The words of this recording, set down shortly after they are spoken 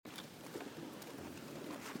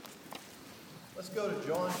Let's go to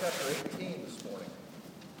John chapter 18 this morning.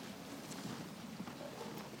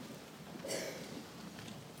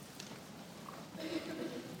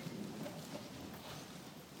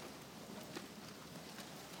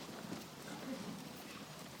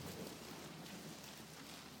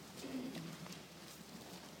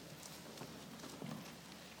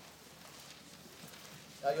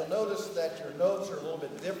 Now you'll notice that your notes are a little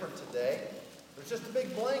bit different today. There's just a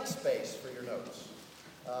big blank space for your notes.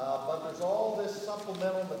 But there's all this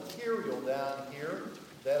supplemental material down here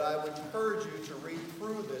that I would encourage you to read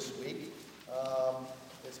through this week.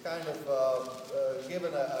 It's kind of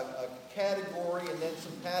given a category and then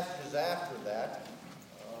some passages after that.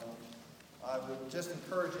 I would just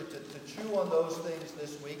encourage you to chew on those things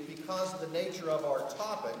this week because of the nature of our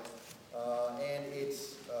topic and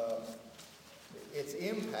its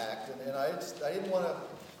impact. And I didn't want to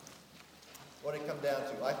what it come down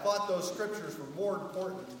to. I thought those scriptures were more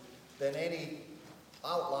important than any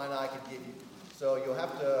outline I could give you. So you'll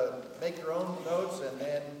have to make your own notes and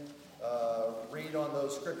then read on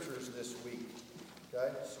those scriptures this week.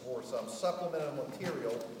 Okay? For some supplemental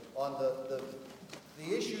material on the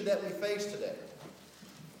issue that we face today.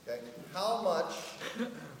 Okay? How much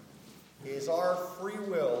is our free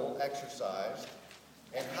will exercised,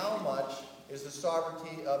 and how much is the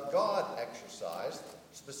sovereignty of God exercised?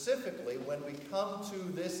 Specifically, when we come to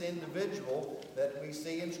this individual that we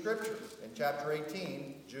see in Scripture, in chapter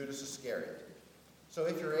 18, Judas Iscariot. So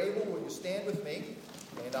if you're able, will you stand with me,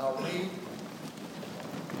 and I'll read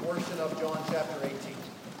a portion of John chapter 18.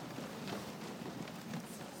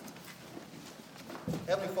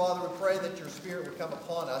 Heavenly Father, we pray that your Spirit would come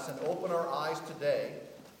upon us and open our eyes today,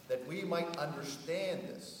 that we might understand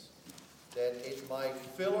this, that it might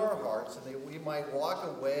fill our hearts, and that we might walk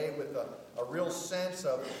away with a real sense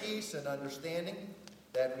of peace and understanding,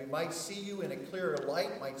 that we might see you in a clearer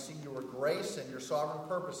light, might see your grace and your sovereign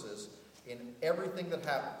purposes in everything that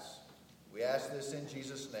happens. We ask this in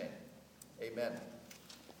Jesus' name. Amen.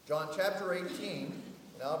 John chapter 18,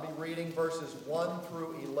 and I'll be reading verses 1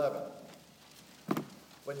 through 11.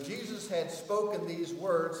 When Jesus had spoken these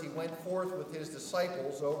words, he went forth with his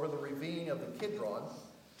disciples over the ravine of the Kidron,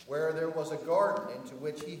 where there was a garden into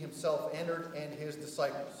which he himself entered and his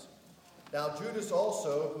disciples. Now Judas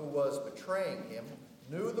also, who was betraying him,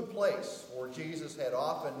 knew the place, for Jesus had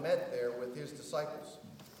often met there with his disciples.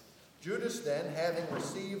 Judas then, having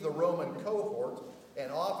received the Roman cohort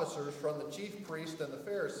and officers from the chief priests and the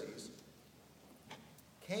Pharisees,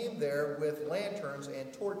 came there with lanterns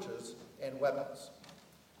and torches and weapons.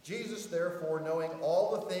 Jesus, therefore, knowing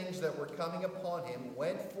all the things that were coming upon him,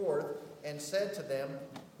 went forth and said to them,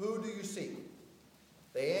 "Who do you seek?"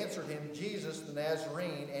 They answered him, "Jesus the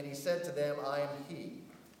Nazarene." And he said to them, "I am he."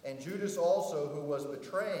 And Judas also, who was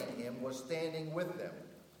betraying him, was standing with them.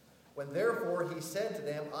 When therefore he said to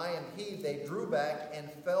them, "I am he," they drew back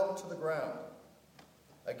and fell to the ground.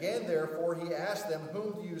 Again, therefore, he asked them,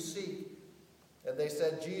 "Whom do you seek?" And they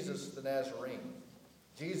said, "Jesus the Nazarene."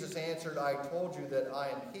 Jesus answered, "I told you that I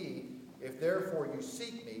am he. If therefore you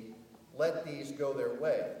seek me, let these go their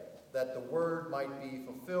way, that the word might be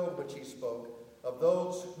fulfilled which he spoke, of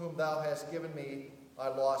those whom thou hast given me, I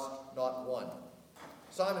lost not one."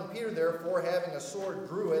 Simon Peter, therefore, having a sword,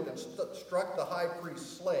 drew it and struck the high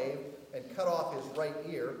priest's slave and cut off his right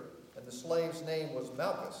ear, and the slave's name was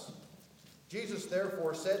Malchus. Jesus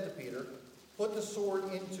therefore said to Peter, "Put the sword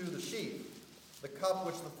into the sheath. The cup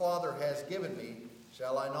which the Father has given me,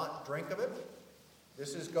 shall I not drink of it?"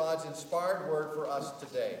 This is God's inspired word for us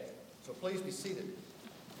today. So please be seated.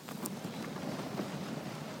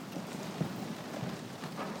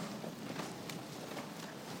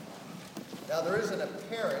 Now there is an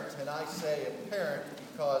apparent, and I say apparent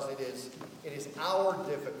because it is our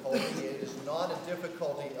difficulty, it is not a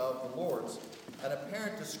difficulty of the Lord's, an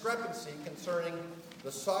apparent discrepancy concerning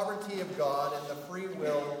the sovereignty of God and the free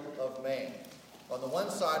will of man. On the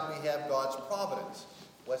one side we have God's providence.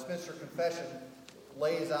 Westminster Confession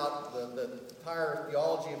lays out the entire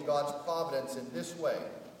theology of God's providence in this way.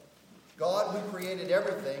 God, who created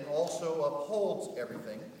everything, also upholds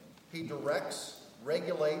everything. He directs,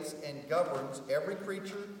 regulates, and governs every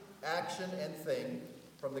creature, action, and thing,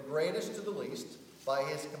 from the greatest to the least, by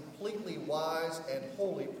his completely wise and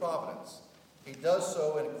holy providence. He does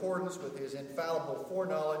so in accordance with his infallible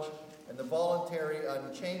foreknowledge and the voluntary,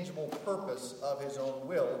 unchangeable purpose of his own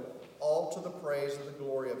will, all to the praise of the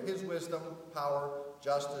glory of his wisdom, power,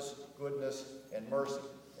 justice, goodness, and mercy.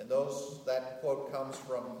 And that quote comes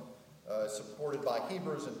from, supported by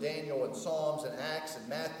Hebrews and Daniel and Psalms and Acts and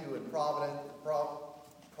Matthew and Proverbs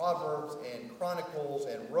and Chronicles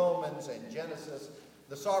and Romans and Genesis.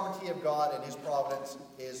 The sovereignty of God and his providence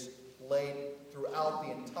is laid throughout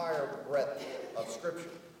the entire breadth of Scripture.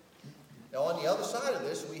 Now, on the other side of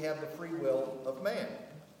this, we have the free will of man.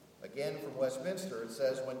 Again, from Westminster, it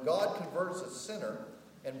says, when God converts a sinner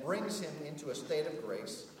and brings him into a state of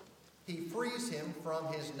grace, he frees him from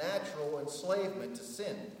his natural enslavement to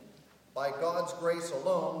sin. By God's grace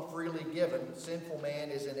alone, freely given, sinful man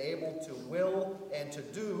is enabled to will and to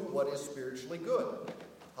do what is spiritually good.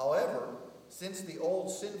 However, since the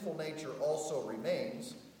old sinful nature also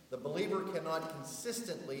remains, the believer cannot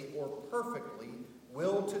consistently or perfectly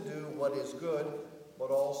will to do what is good,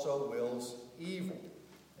 but also wills evil.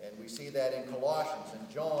 And we see that in Colossians and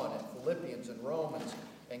John and Philippians and Romans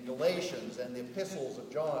and Galatians and the epistles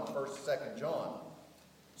of John, 1st, 2nd John.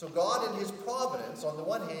 So God in his providence, on the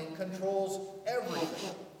one hand, controls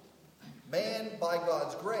everything. Man, by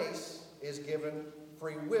God's grace, is given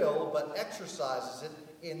free will, but exercises it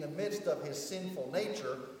in the midst of his sinful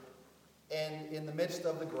nature and in the midst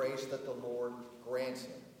of the grace that the Lord grants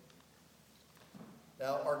him.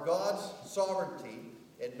 Now, are God's sovereignty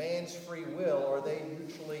and man's free will, are they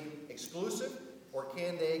mutually exclusive, or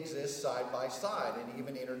can they exist side by side and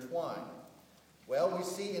even intertwine? Well, we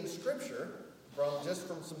see in Scripture, from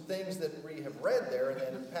some things that we have read there, and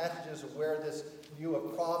then passages of where this view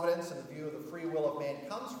of providence and the view of the free will of man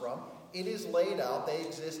comes from, it is laid out. They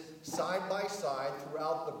exist side by side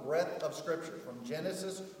throughout the breadth of Scripture, from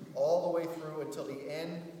Genesis all the way through until the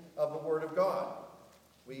end of the Word of God.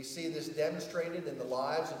 We see this demonstrated in the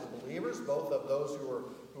lives of the believers, both of those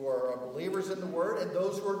who are believers in the Word and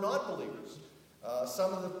those who are not believers.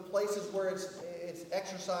 Some of the places where it's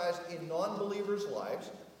exercised in non-believers'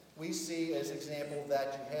 lives, we see as example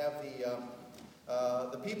that you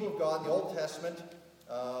have the people of God in the Old Testament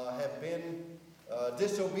have been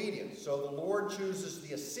disobedient. So the Lord chooses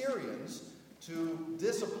the Assyrians to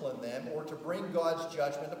discipline them or to bring God's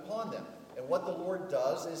judgment upon them. And what the Lord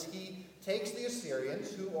does is he takes the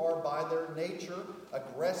Assyrians, who are by their nature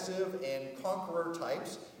aggressive and conqueror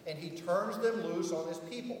types, and he turns them loose on his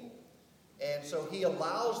people. And so he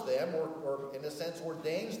allows them, or in a sense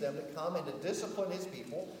ordains them, to come and to discipline his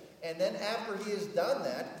people. And then after he has done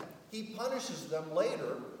that, he punishes them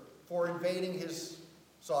later for invading his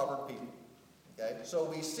sovereign people. Okay? So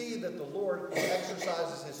we see that the Lord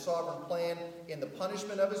exercises his sovereign plan in the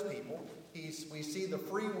punishment of his people. We see the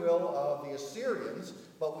free will of the Assyrians,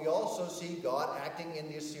 but we also see God acting in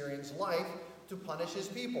the Assyrians' life to punish his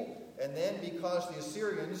people. And then because the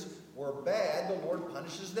Assyrians were bad, the Lord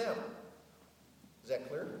punishes them. Is that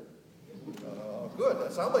clear?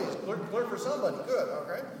 Good. Somebody's clear for somebody. Good.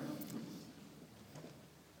 Okay.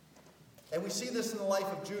 And we see this in the life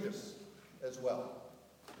of Judas as well.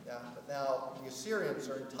 Now the Assyrians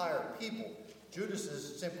are entire people. Judas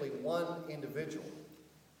is simply one individual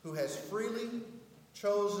who has freely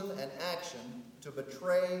chosen an action to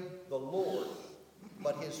betray the Lord,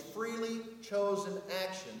 but his freely chosen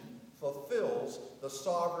action fulfills the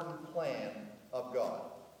sovereign plan of God.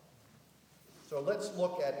 So let's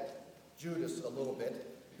look at Judas a little bit.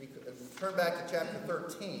 Turn back to chapter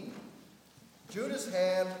 13. Judas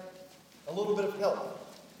had a little bit of help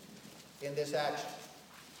in this action.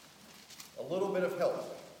 A little bit of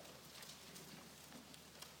help.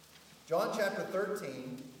 John chapter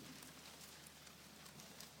 13.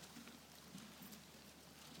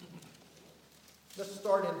 Let's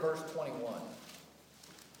start in verse 21.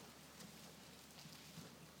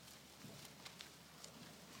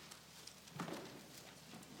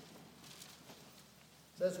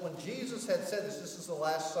 It says, when Jesus had said this is the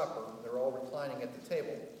Last Supper, they're all reclining at the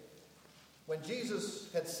table. When Jesus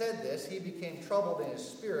had said this, he became troubled in his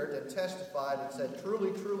spirit and testified and said,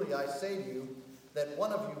 truly, truly, I say to you, that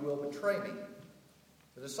one of you will betray me.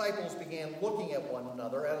 The disciples began looking at one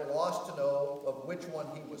another, at a loss to know of which one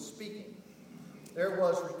he was speaking. There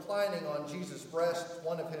was reclining on Jesus' breast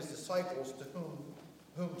one of his disciples to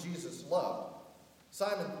whom Jesus loved.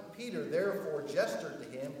 Simon Peter therefore gestured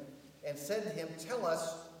to him and said to him, tell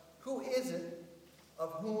us, who is it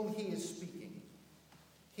of whom he is speaking?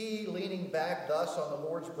 He, leaning back thus on the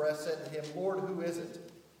Lord's breast, said to him, Lord, who is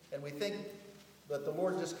it? And we think that the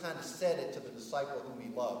Lord just kind of said it to the disciple whom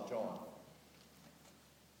he loved, John.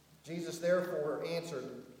 Jesus therefore answered,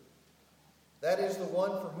 that is the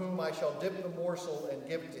one for whom I shall dip the morsel and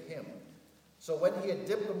give it to him. So when he had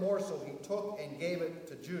dipped the morsel, he took and gave it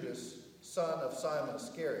to Judas, son of Simon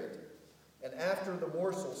Iscariot. And after the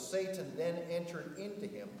morsel, Satan then entered into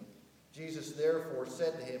him. Jesus therefore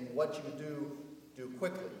said to him, what you do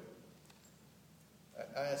quickly.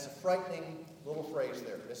 It's a frightening little phrase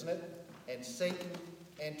there, isn't it? And Satan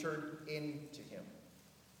entered into him.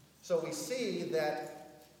 So we see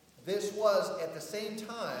that this was at the same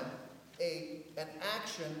time an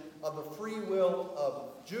action of the free will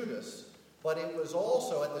of Judas, but it was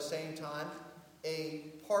also at the same time a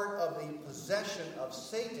part of the possession of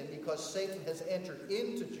Satan, because Satan has entered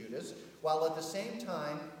into Judas, while at the same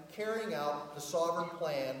time carrying out the sovereign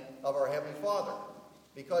plan of our Heavenly Father.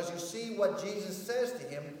 Because you see what Jesus says to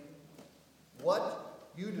him: what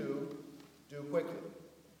you do, do quickly.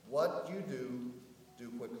 What you do, do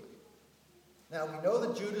quickly. Now, we know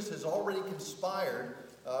that Judas has already conspired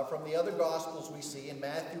from the other Gospels we see in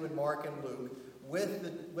Matthew and Mark and Luke with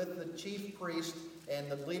the chief priest and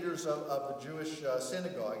the leaders of the Jewish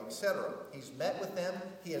synagogue, etc. He's met with them.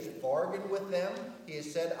 He has bargained with them. He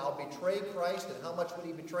has said, I'll betray Christ. And how much would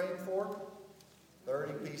he betray him for?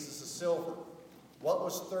 30 pieces of silver. What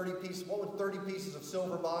would 30 pieces of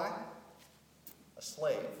silver buy? A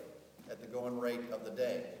slave at the going rate of the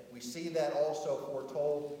day. We see that also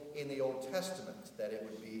foretold in the Old Testament, that it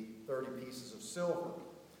would be 30 pieces of silver.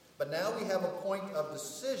 But now we have a point of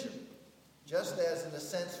decision. Just as, in a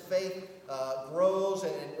sense, faith grows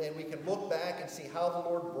and we can look back and see how the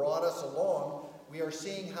Lord brought us along, we are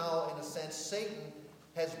seeing how, in a sense, Satan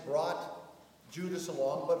has brought Judas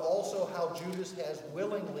along, but also how Judas has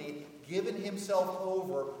willingly given himself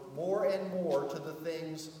over more and more to the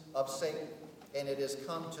things of Satan. And it has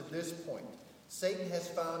come to this point. Satan has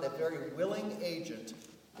found a very willing agent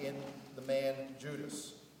in the man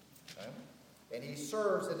Judas. Okay? And he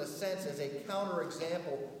serves, in a sense, as a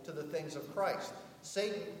counterexample to the things of Christ.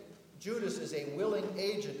 Judas is a willing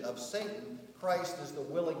agent of Satan. Christ is the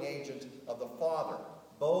willing agent of the Father,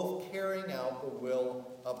 both carrying out the will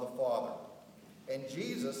of the Father. And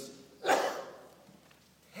Jesus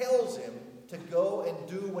tells him to go and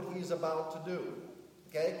do what he's about to do.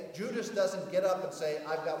 Okay? Judas doesn't get up and say,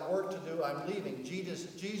 I've got work to do, I'm leaving.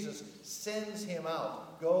 Jesus sends him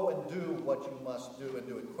out. Go and do what you must do, and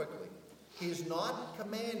do it quickly. He's not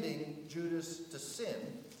commanding Judas to sin,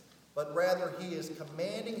 but rather he is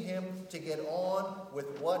commanding him to get on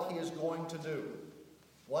with what he is going to do.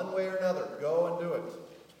 One way or another, go and do it.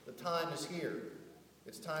 The time is here.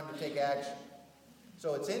 It's time to take action.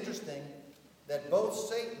 So it's interesting that both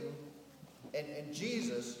Satan and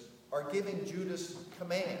Jesus are giving Judas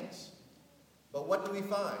commands. But what do we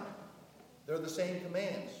find? They're the same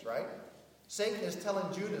commands, right? Satan is telling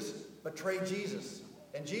Judas, betray Jesus.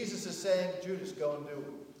 And Jesus is saying, Judas, go and do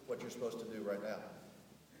what you're supposed to do right now.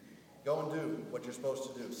 Go and do what you're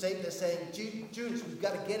supposed to do. Satan is saying, Judas, we've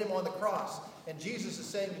got to get him on the cross. And Jesus is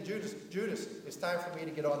saying to Judas, it's time for me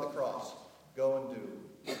to get on the cross. Go and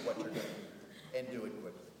do what you're doing. And do it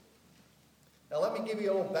quickly. Now let me give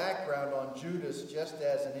you a little background on Judas just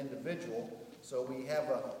as an individual, so we have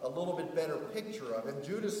a little bit better picture of him.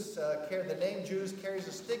 The name Judas carries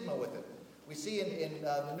a stigma with it. We see in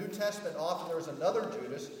the New Testament often there's another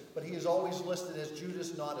Judas, but he is always listed as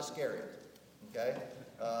Judas, not Iscariot. Okay?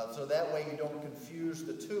 So that way you don't confuse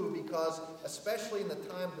the two, because especially in the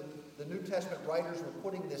time the New Testament writers were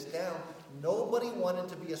putting this down, nobody wanted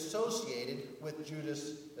to be associated with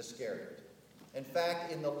Judas Iscariot. In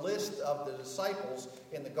fact, in the list of the disciples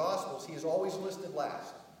in the Gospels, he is always listed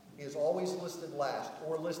last. He is always listed last,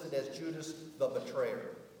 or listed as Judas the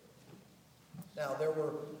betrayer. Now, there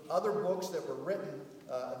were other books that were written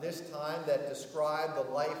this time that describe the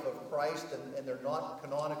life of Christ, and they're not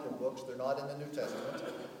canonical books. They're not in the New Testament.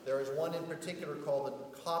 There is one in particular called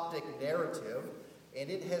the Coptic Narrative, and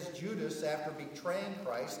it has Judas, after betraying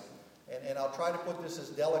Christ, and I'll try to put this as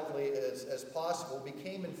delicately as possible,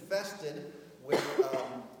 became infested with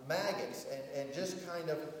maggots and just kind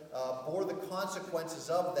of bore the consequences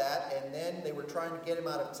of that. And then they were trying to get him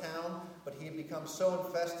out of town, but he had become so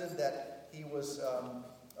infested that he was,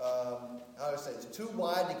 it's too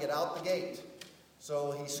wide to get out the gate.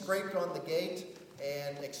 So he scraped on the gate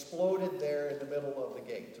and exploded there in the middle of the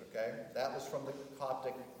gate. Okay, that was from the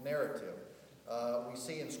Coptic narrative. We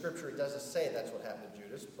see in Scripture it doesn't say that's what happened to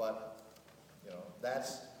Judas, but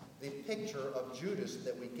that's the picture of Judas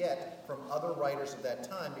that we get from other writers of that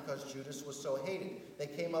time, because Judas was so hated. They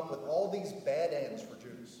came up with all these bad ends for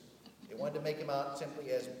Judas. They wanted to make him out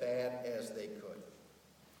simply as bad as they could.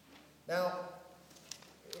 Now,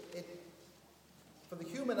 for the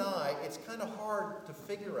human eye, it's kind of hard to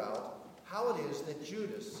figure out how it is that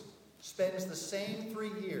Judas spends the same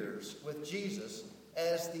 3 years with Jesus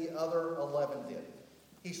as the other 11 did.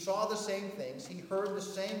 He saw the same things. He heard the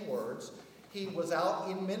same words. He was out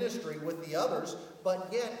in ministry with the others, but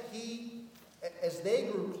yet he, as they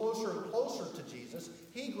grew closer and closer to Jesus,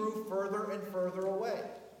 he grew further and further away.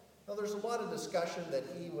 Now, there's a lot of discussion that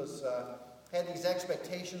he had these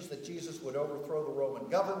expectations that Jesus would overthrow the Roman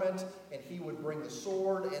government, and he would bring the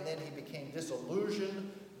sword, and then he became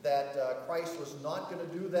disillusioned that Christ was not going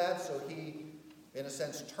to do that, so he, in a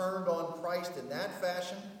sense, turned on Christ in that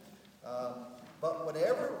fashion. But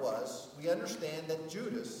whatever it was, we understand that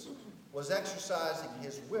Judas was exercising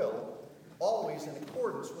his will always in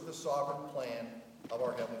accordance with the sovereign plan of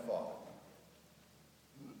our Heavenly Father.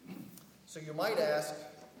 So you might ask,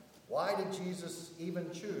 why did Jesus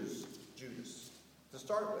even choose Judas to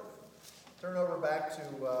start with? Turn over back to,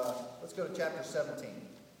 let's go to chapter 17.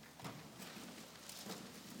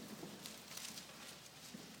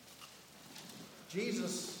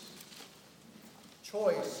 Jesus'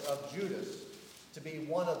 choice of Judas to be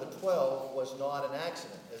one of the 12 was not an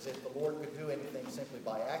accident, as if the Lord could do anything simply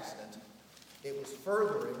by accident. It was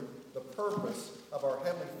furthering the purpose of our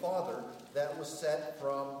Heavenly Father that was set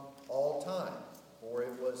from all time. For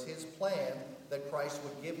it was his plan that Christ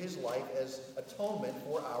would give his life as atonement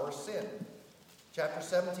for our sin. Chapter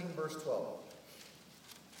 17, verse 12.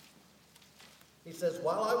 He says,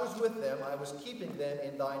 "While I was with them, I was keeping them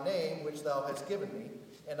in thy name, which thou hast given me,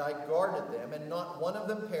 and I guarded them, and not one of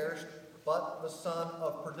them perished, but the son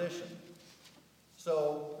of perdition."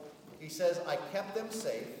 So he says, I kept them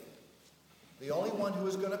safe. The only one who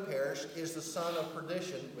is going to perish is the son of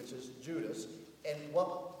perdition, which is Judas. And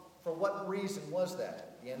for what reason was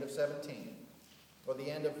that? The end of 17. Or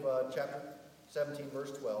the end of chapter 17,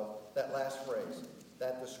 verse 12, that last phrase,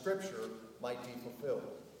 that the scripture might be fulfilled.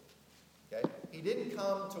 Okay? He didn't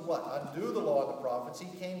come to what? Undo the law of the prophets.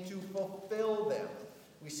 He came to fulfill them.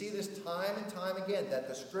 We see this time and time again, that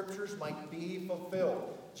the scriptures might be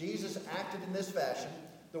fulfilled. Jesus acted in this fashion.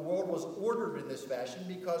 The world was ordered in this fashion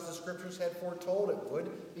because the scriptures had foretold it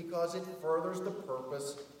would, because it furthers the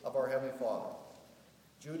purpose of our Heavenly Father.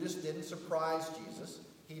 Judas didn't surprise Jesus.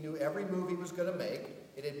 He knew every move he was going to make.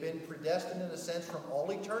 It had been predestined in a sense from all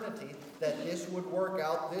eternity that this would work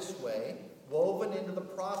out this way, woven into the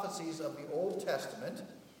prophecies of the Old Testament.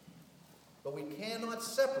 But we cannot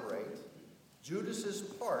separate Judas's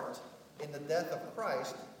part in the death of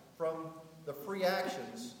Christ from the free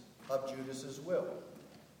actions of Judas's will.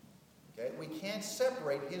 Okay? We can't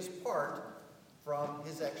separate his part from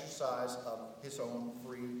his exercise of his own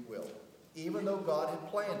free will. Even though God had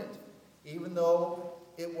planned it, even though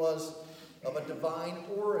it was of a divine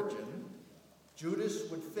origin, Judas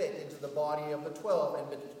would fit into the body of the 12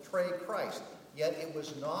 and betray Christ. Yet it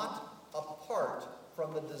was not apart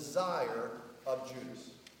from the desire of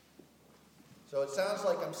Judas. So it sounds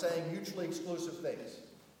like I'm saying mutually exclusive things.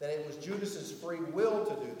 That it was Judas's free will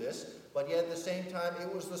to do this, but yet at the same time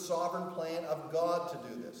it was the sovereign plan of God to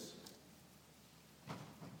do this.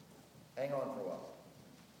 Hang on for a while.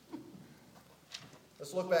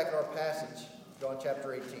 Let's look back at our passage, John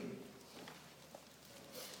chapter 18.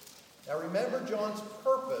 Now remember John's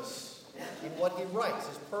purpose in what he writes.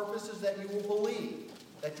 His purpose is that you will believe,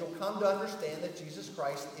 that you'll come to understand that Jesus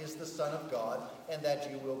Christ is the Son of God, and that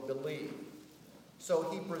you will believe. So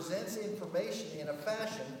he presents information in a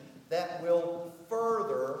fashion that will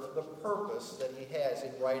further the purpose that he has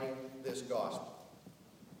in writing this gospel.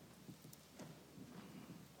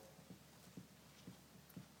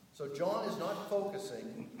 So John is not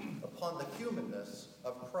focusing upon the humanness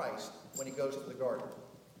of Christ when he goes to the garden.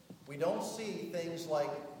 We don't see things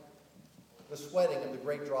like the sweating of the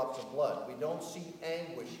great drops of blood. We don't see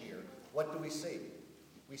anguish here. What do we see?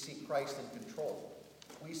 We see Christ in control.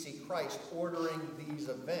 We see Christ ordering these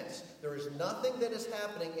events. There is nothing that is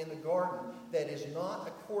happening in the garden that is not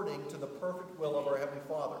according to the perfect will of our Heavenly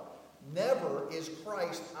Father. Never is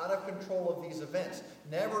Christ out of control of these events.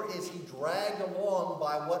 Never is he dragged along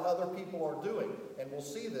by what other people are doing. And we'll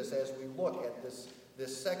see this as we look at this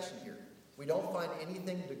section here. We don't find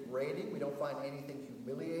anything degrading. We don't find anything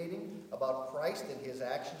humiliating about Christ and his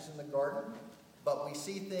actions in the garden. But we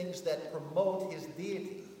see things that promote his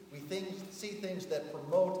deity. We see things that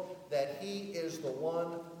promote that he is the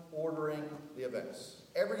one ordering the events.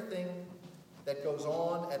 Everything that goes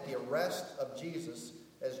on at the arrest of Jesus,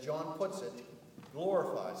 as John puts it,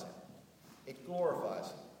 glorifies him. It glorifies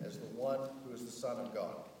him as the one who is the Son of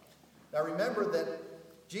God. Now remember that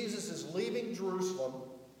Jesus is leaving Jerusalem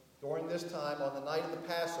during this time on the night of the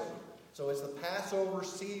Passover. So it's the Passover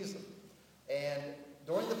season. And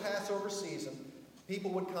during the Passover season,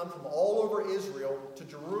 people would come from all over Israel to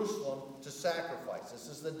Jerusalem to sacrifice. This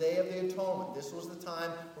is the Day of the Atonement. This was the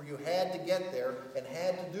time where you had to get there and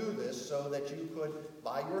had to do this so that you could,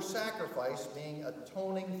 by your sacrifice, being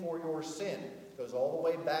atoning for your sin. It goes all the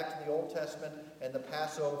way back to the Old Testament and the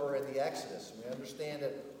Passover and the Exodus. We understand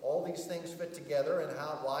that all these things fit together, and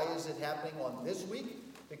why is it happening on this week?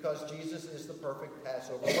 Because Jesus is the perfect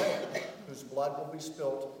Passover lamb, whose blood will be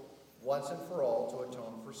spilt once and for all to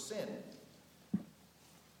atone for sin.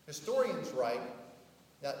 Historians write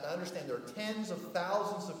Now, understand, there are tens of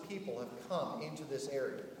thousands of people have come into this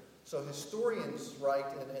area. So historians write,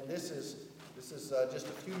 and this is just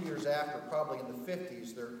a few years after, probably in the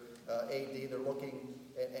 50s, AD, they're looking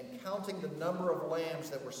and counting the number of lambs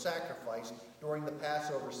that were sacrificed during the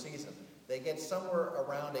Passover season. They get somewhere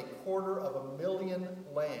around 250,000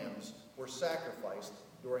 lambs were sacrificed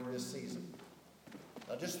during this season.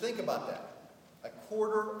 Now just think about that.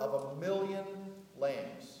 250,000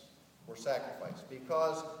 lambs were sacrificed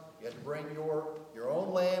because you had to bring your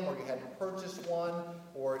own lamb, or you had to purchase one,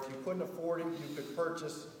 or if you couldn't afford it, you could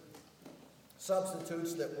purchase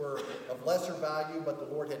substitutes that were of lesser value, but the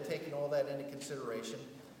Lord had taken all that into consideration.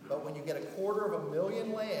 But when you get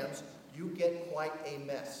 250,000 lambs, you get quite a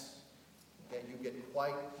mess. Okay, you get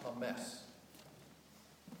quite a mess.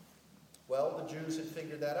 Well, the Jews had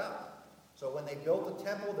figured that out. So when they built the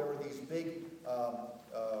temple, there were these big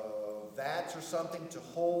vats or something to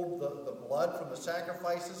hold the blood from the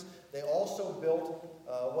sacrifices. They also built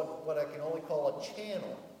what I can only call a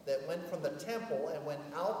channel that went from the temple and went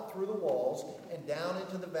out through the walls and down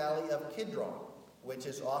into the valley of Kidron, which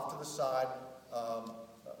is off to the side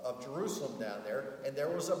of Jerusalem down there. And there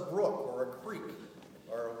was a brook or a creek,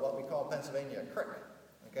 or what we call in Pennsylvania a creek.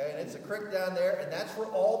 Okay, and it's a creek down there, and that's where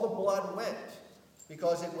all the blood went,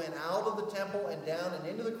 because it went out of the temple and down and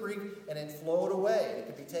into the creek, and it flowed away. It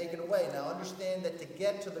could be taken away. Now understand that to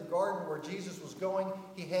get to the garden where Jesus was going,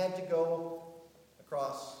 he had to go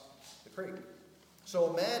across the creek.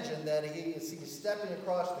 So imagine that he's stepping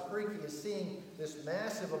across the creek, he is seeing this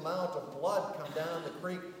massive amount of blood come down the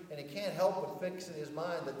creek, and he can't help but fix in his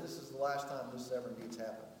mind that this is the last time this ever needs to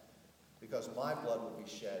happen, because my blood will be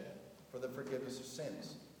shed for the forgiveness of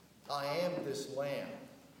sins. I am this lamb.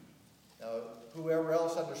 Now, whoever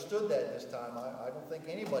else understood that at this time, I don't think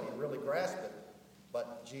anybody really grasped it,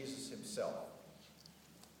 but Jesus himself.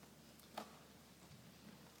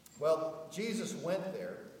 Well, Jesus went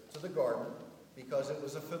there to the garden because it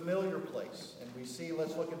was a familiar place. And we see,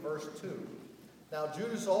 let's look at verse 2. Now,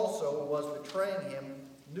 Judas also, who was betraying him,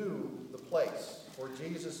 knew the place, for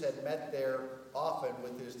Jesus had met there often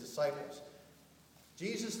with his disciples.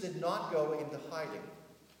 Jesus did not go into hiding.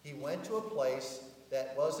 He went to a place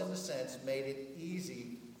that was, in a sense, made it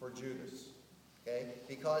easy for Judas. Okay?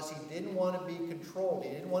 Because he didn't want to be controlled. He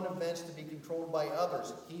didn't want events to be controlled by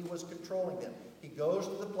others. He was controlling them. He goes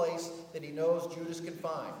to the place that he knows Judas can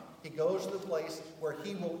find. He goes to the place where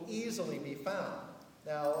he will easily be found.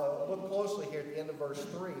 Now, look closely here at the end of verse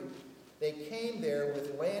 3. They came there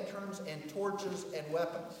with lanterns and torches and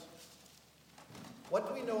weapons. What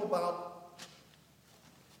do we know about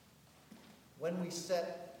when we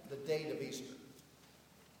set the date of Easter?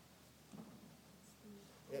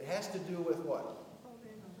 It has to do with what?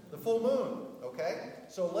 The full moon, okay?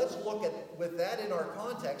 So let's look at, with that in our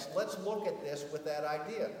context, let's look at this with that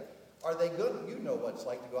idea. Are they good? You know what it's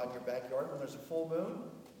like to go out in your backyard when there's a full moon.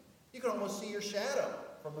 You can almost see your shadow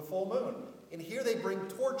from the full moon. And here they bring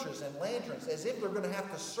torches and lanterns as if they're going to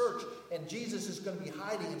have to search, and Jesus is going to be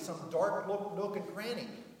hiding in some dark nook and cranny.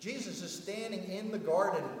 Jesus is standing in the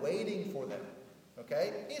garden waiting for them,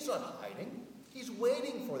 okay? He's not hiding. He's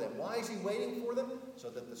waiting for them. Why is he waiting for them? So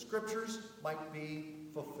that the scriptures might be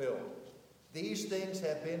fulfilled. These things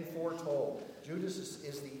have been foretold. Judas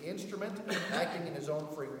is the instrument acting in his own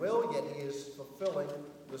free will, yet he is fulfilling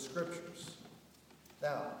the scriptures.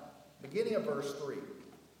 Now, beginning of verse 3.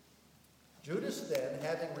 Judas then,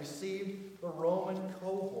 having received the Roman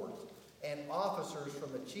cohort and officers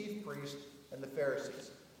from the chief priests and the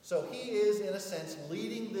Pharisees. So he is, in a sense,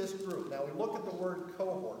 leading this group. Now we look at the word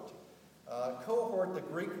cohort. Cohort, the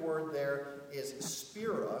Greek word there is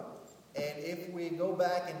spira. And if we go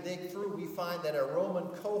back and dig through, we find that a Roman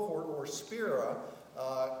cohort or spira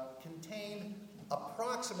contained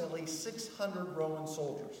approximately 600 Roman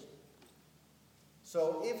soldiers.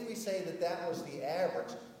 So if we say that that was the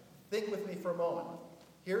average, think with me for a moment.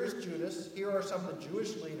 Here is Judas, here are some of the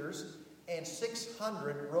Jewish leaders, and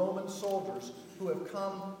 600 Roman soldiers who have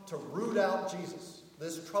come to root out Jesus,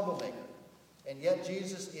 this troublemaker. And yet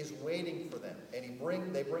Jesus is waiting for them. And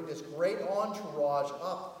they bring this great entourage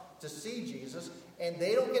up to see Jesus, and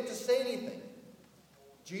they don't get to say anything.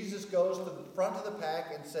 Jesus goes to the front of the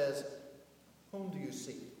pack and says, "Whom do you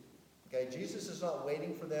seek?" Okay, Jesus is not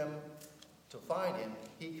waiting for them to find him.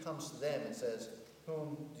 He comes to them and says,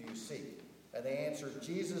 "Whom do you seek?" And they answer,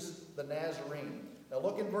 "Jesus the Nazarene." Now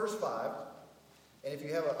look in verse 5. And if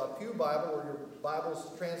you have a Pew Bible or your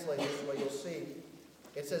Bible's translated this way, you'll see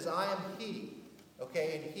it says, "I am he."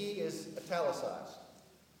 Okay, and he is italicized.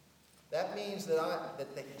 That means that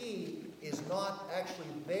the he is not actually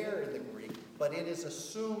there in the Greek, but it is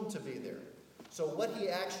assumed to be there. So what he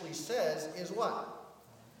actually says is what?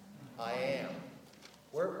 I am.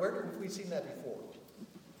 Where have we seen that before?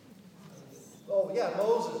 Oh, yeah,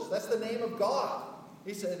 Moses. That's the name of God.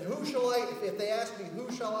 He said, if they ask me, who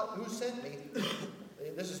sent me?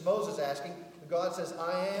 This is Moses asking. God says,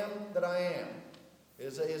 I am that I am. It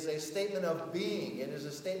is a statement of being. It is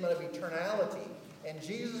a statement of eternality. And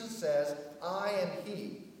Jesus says, I am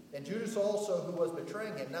he. And Judas also, who was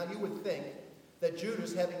betraying him. Now you would think that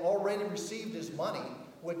Judas, having already received his money,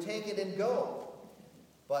 would take it and go.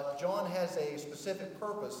 But John has a specific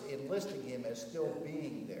purpose in listing him as still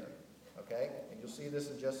being there. Okay? And you'll see this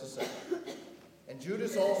in just a second. And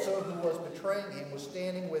Judas also, who was betraying him, was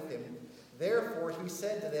standing with him. Therefore he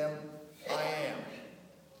said to them, I am.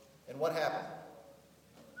 And what happened?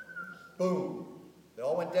 Boom. They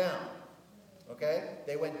all went down. Okay?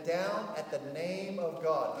 They went down at the name of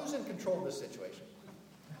God. Who's in control of this situation?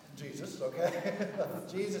 Jesus, okay?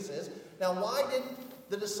 Jesus is. Now, why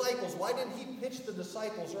didn't he pitch the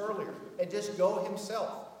disciples earlier and just go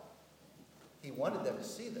himself? He wanted them to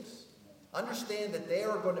see this. Understand that they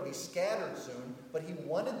are going to be scattered soon, but he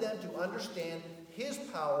wanted them to understand his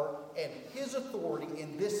power and his authority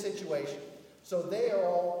in this situation. So they are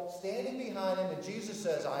all standing behind him, and Jesus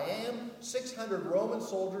says, I am. 600 Roman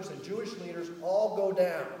soldiers and Jewish leaders all go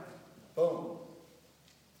down. Boom.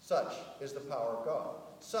 Such is the power of God.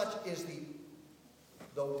 Such is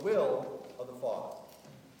the will of the Father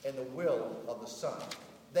and the will of the Son.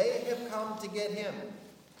 They have come to get him.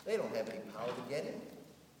 They don't have any power to get him.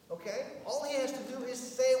 Okay? All he has to do is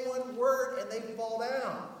say one word and they fall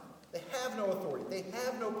down. They have no authority. They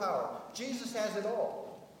have no power. Jesus has it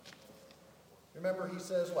all. Remember, he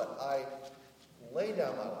says what? I lay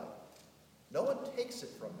down my life. No one takes it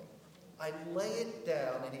from me. I lay it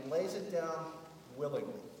down, and he lays it down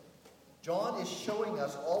willingly. John is showing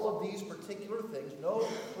us all of these particular things. No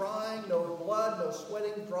crying, no blood, no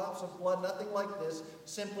sweating drops of blood, nothing like this.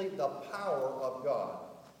 Simply the power of God.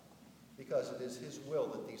 Because it is his will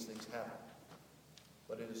that these things happen.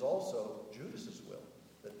 But it is also Judas's will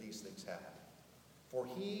that these things happen. For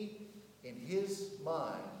he, in his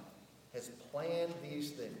mind, has planned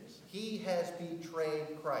these things. He has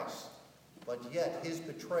betrayed Christ. But yet his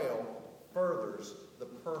betrayal furthers the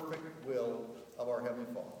perfect will of our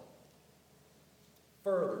Heavenly Father.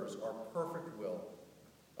 Furthers our perfect will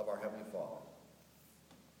of our Heavenly Father.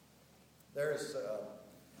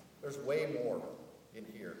 There's way more in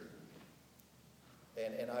here.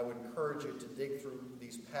 And I would encourage you to dig through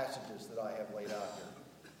these passages that I have laid out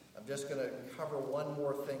here. I'm just going to cover one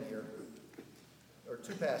more thing here. Or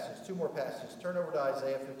two more passages. Turn over to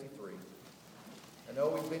Isaiah 53. I know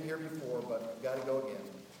we've been here before, but we've got to go again.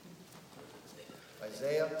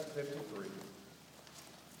 Isaiah 53.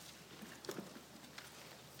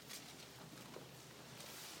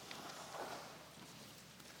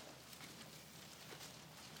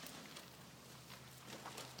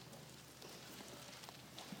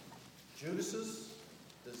 Judas's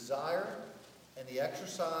desire and the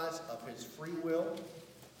exercise of his free will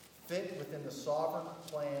fit within the sovereign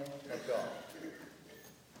plan of God.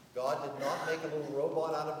 God did not make a little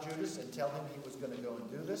robot out of Judas and tell him he was going to go and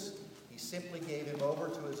do this. He simply gave him over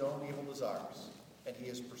to his own evil desires, and he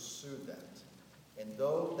has pursued that. And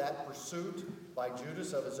though that pursuit by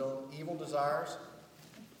Judas of his own evil desires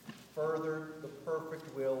furthered the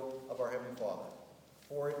perfect will of our Heavenly Father,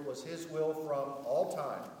 for it was his will from all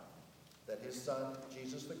time that his Son,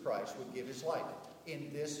 Jesus the Christ, would give his life in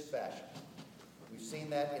this fashion. We've seen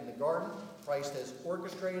that in the garden. Christ has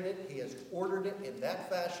orchestrated it. He has ordered it in that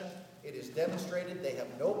fashion. It is demonstrated. They have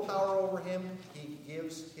no power over him. He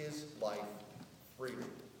gives his life freely.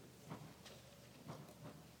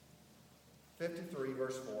 53,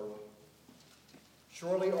 verse 4.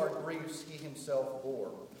 Surely our griefs he himself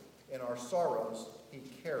bore, and our sorrows he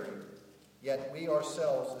carried. Yet we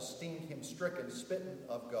ourselves esteemed him stricken, smitten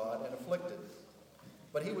of God, and afflicted.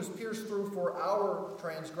 But he was pierced through for our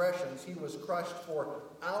transgressions. He was crushed for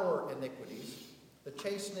our iniquities. The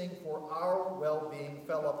chastening for our well-being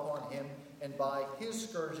fell upon him, and by his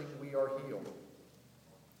scourging we are healed.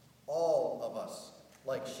 All of us,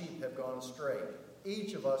 like sheep, have gone astray.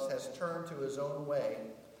 Each of us has turned to his own way,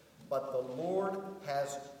 but the Lord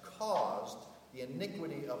has caused the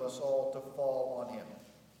iniquity of us all to fall on him.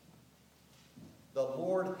 The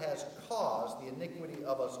Lord has caused the iniquity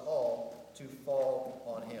of us all to fall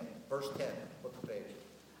on him. Verse 10, flip the page.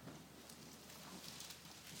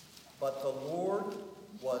 But the Lord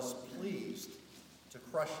was pleased to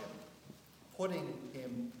crush him, putting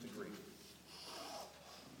him to grief.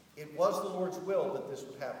 It was the Lord's will that this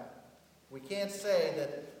would happen. We can't say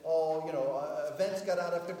that, events got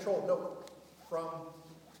out of control. No, from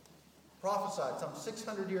prophesied some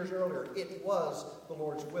 600 years earlier, it was the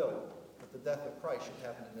Lord's will that the death of Christ should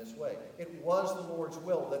happen in this way. It was the Lord's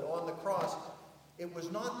will that on the cross, it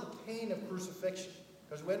was not the pain of crucifixion,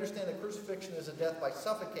 because we understand that crucifixion is a death by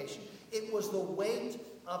suffocation. It was the weight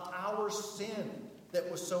of our sin that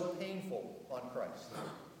was so painful on Christ.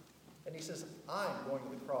 And he says, I'm going to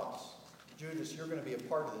the cross. Judas, you're going to be a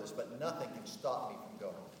part of this, but nothing can stop me from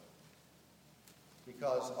going.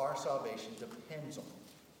 Because our salvation depends on it.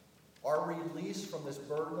 Our release from this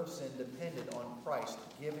burden of sin depended on Christ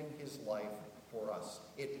giving his life for us.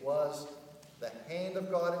 It was the hand of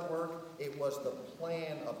God at work. It was the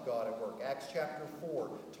plan of God at work. Acts chapter 4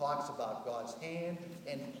 talks about God's hand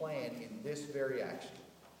and plan in this very action.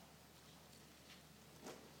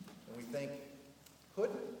 And we think, could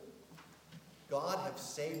God have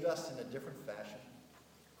saved us in a different fashion?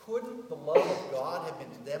 Couldn't the love of God have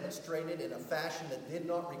been demonstrated in a fashion that did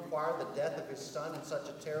not require the death of his son in such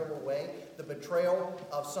a terrible way? The betrayal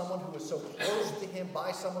of someone who was so close to him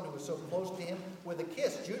by someone who was so close to him with a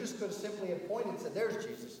kiss. Judas could have simply have pointed and said, there's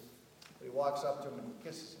Jesus. But he walks up to him and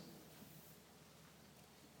kisses him.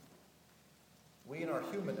 We in our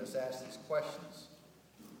humanness ask these questions.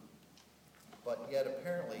 But yet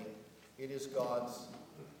apparently it is God's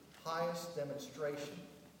highest demonstration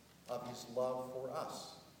of his love for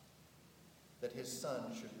us, that his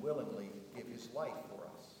son should willingly give his life for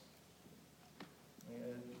us.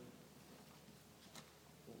 And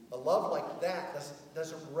a love like that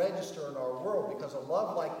doesn't register in our world, because a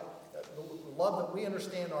love like the love that we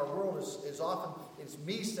understand in our world is often it's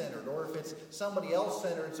me-centered, or if it's somebody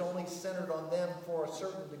else-centered, it's only centered on them for a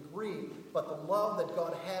certain degree. But the love that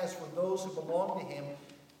God has for those who belong to him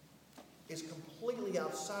is completely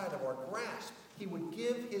outside of our grasp. He would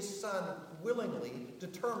give his son willingly,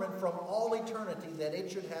 determined from all eternity that it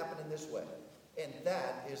should happen in this way. And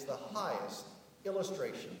that is the highest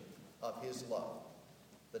illustration of his love,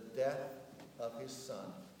 the death of his son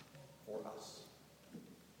for us.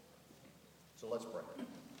 So let's pray.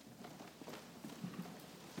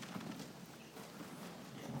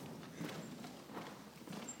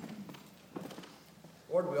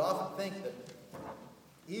 Lord, we often think that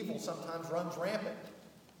evil sometimes runs rampant.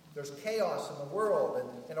 There's chaos in the world,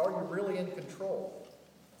 and are you really in control?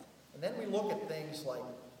 And then we look at things like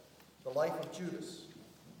the life of Judas,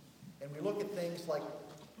 and we look at things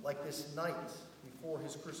like this night before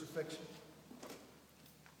his crucifixion,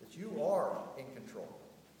 that you are in control.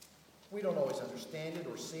 We don't always understand it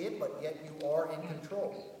or see it, but yet you are in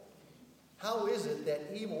control. How is it that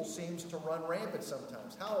evil seems to run rampant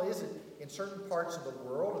sometimes? How is it in certain parts of the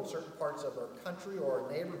world, in certain parts of our country or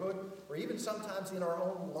our neighborhood, or even sometimes in our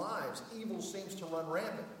own lives, evil seems to run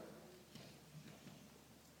rampant?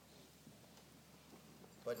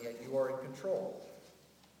 But yet you are in control.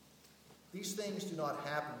 These things do not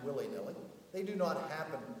happen willy-nilly. They do not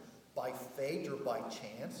happen by fate or by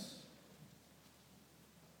chance.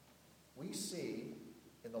 We see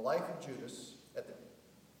in the life of Judas, at the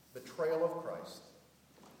betrayal of Christ,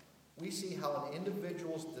 we see how an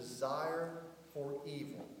individual's desire for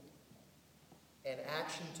evil and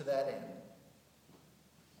action to that end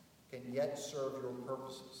can yet serve your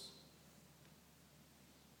purposes.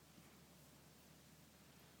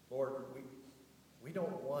 Lord, we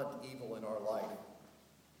don't want evil in our life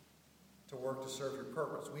to work to serve your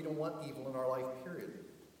purpose. We don't want evil in our life, period.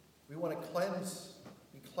 We want to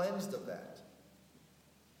be cleansed of that.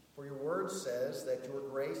 For your word says that your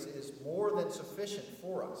grace is more than sufficient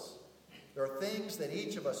for us. There are things that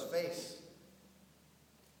each of us face.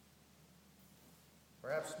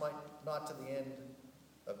 Perhaps not to the end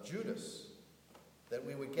of Judas, that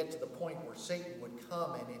we would get to the point where Satan would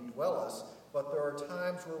come and indwell us, but there are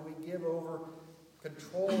times where we give over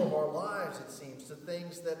control of our lives, it seems, to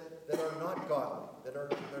things that are not godly, that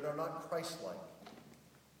are not Christ-like.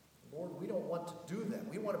 Lord, we don't want to do that.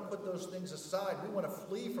 We want to put those things aside. We want to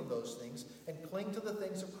flee from those things and cling to the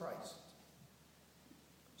things of Christ,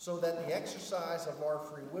 so that the exercise of our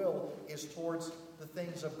free will is towards the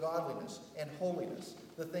things of godliness and holiness,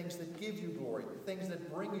 the things that give you glory, the things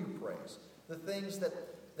that bring you praise, the things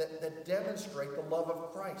that demonstrate the love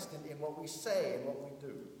of Christ in what we say and what we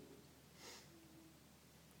do.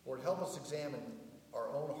 Lord, help us examine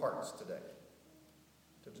our own hearts today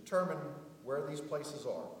to determine where these places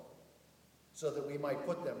are, so that we might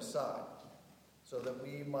put them aside, so that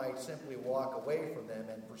we might simply walk away from them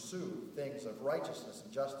and pursue things of righteousness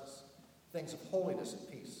and justice, things of holiness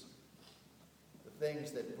and peace, the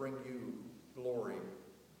things that bring you glory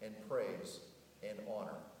and praise and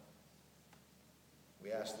honor.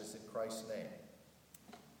 We ask this in Christ's name.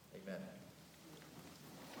 Amen.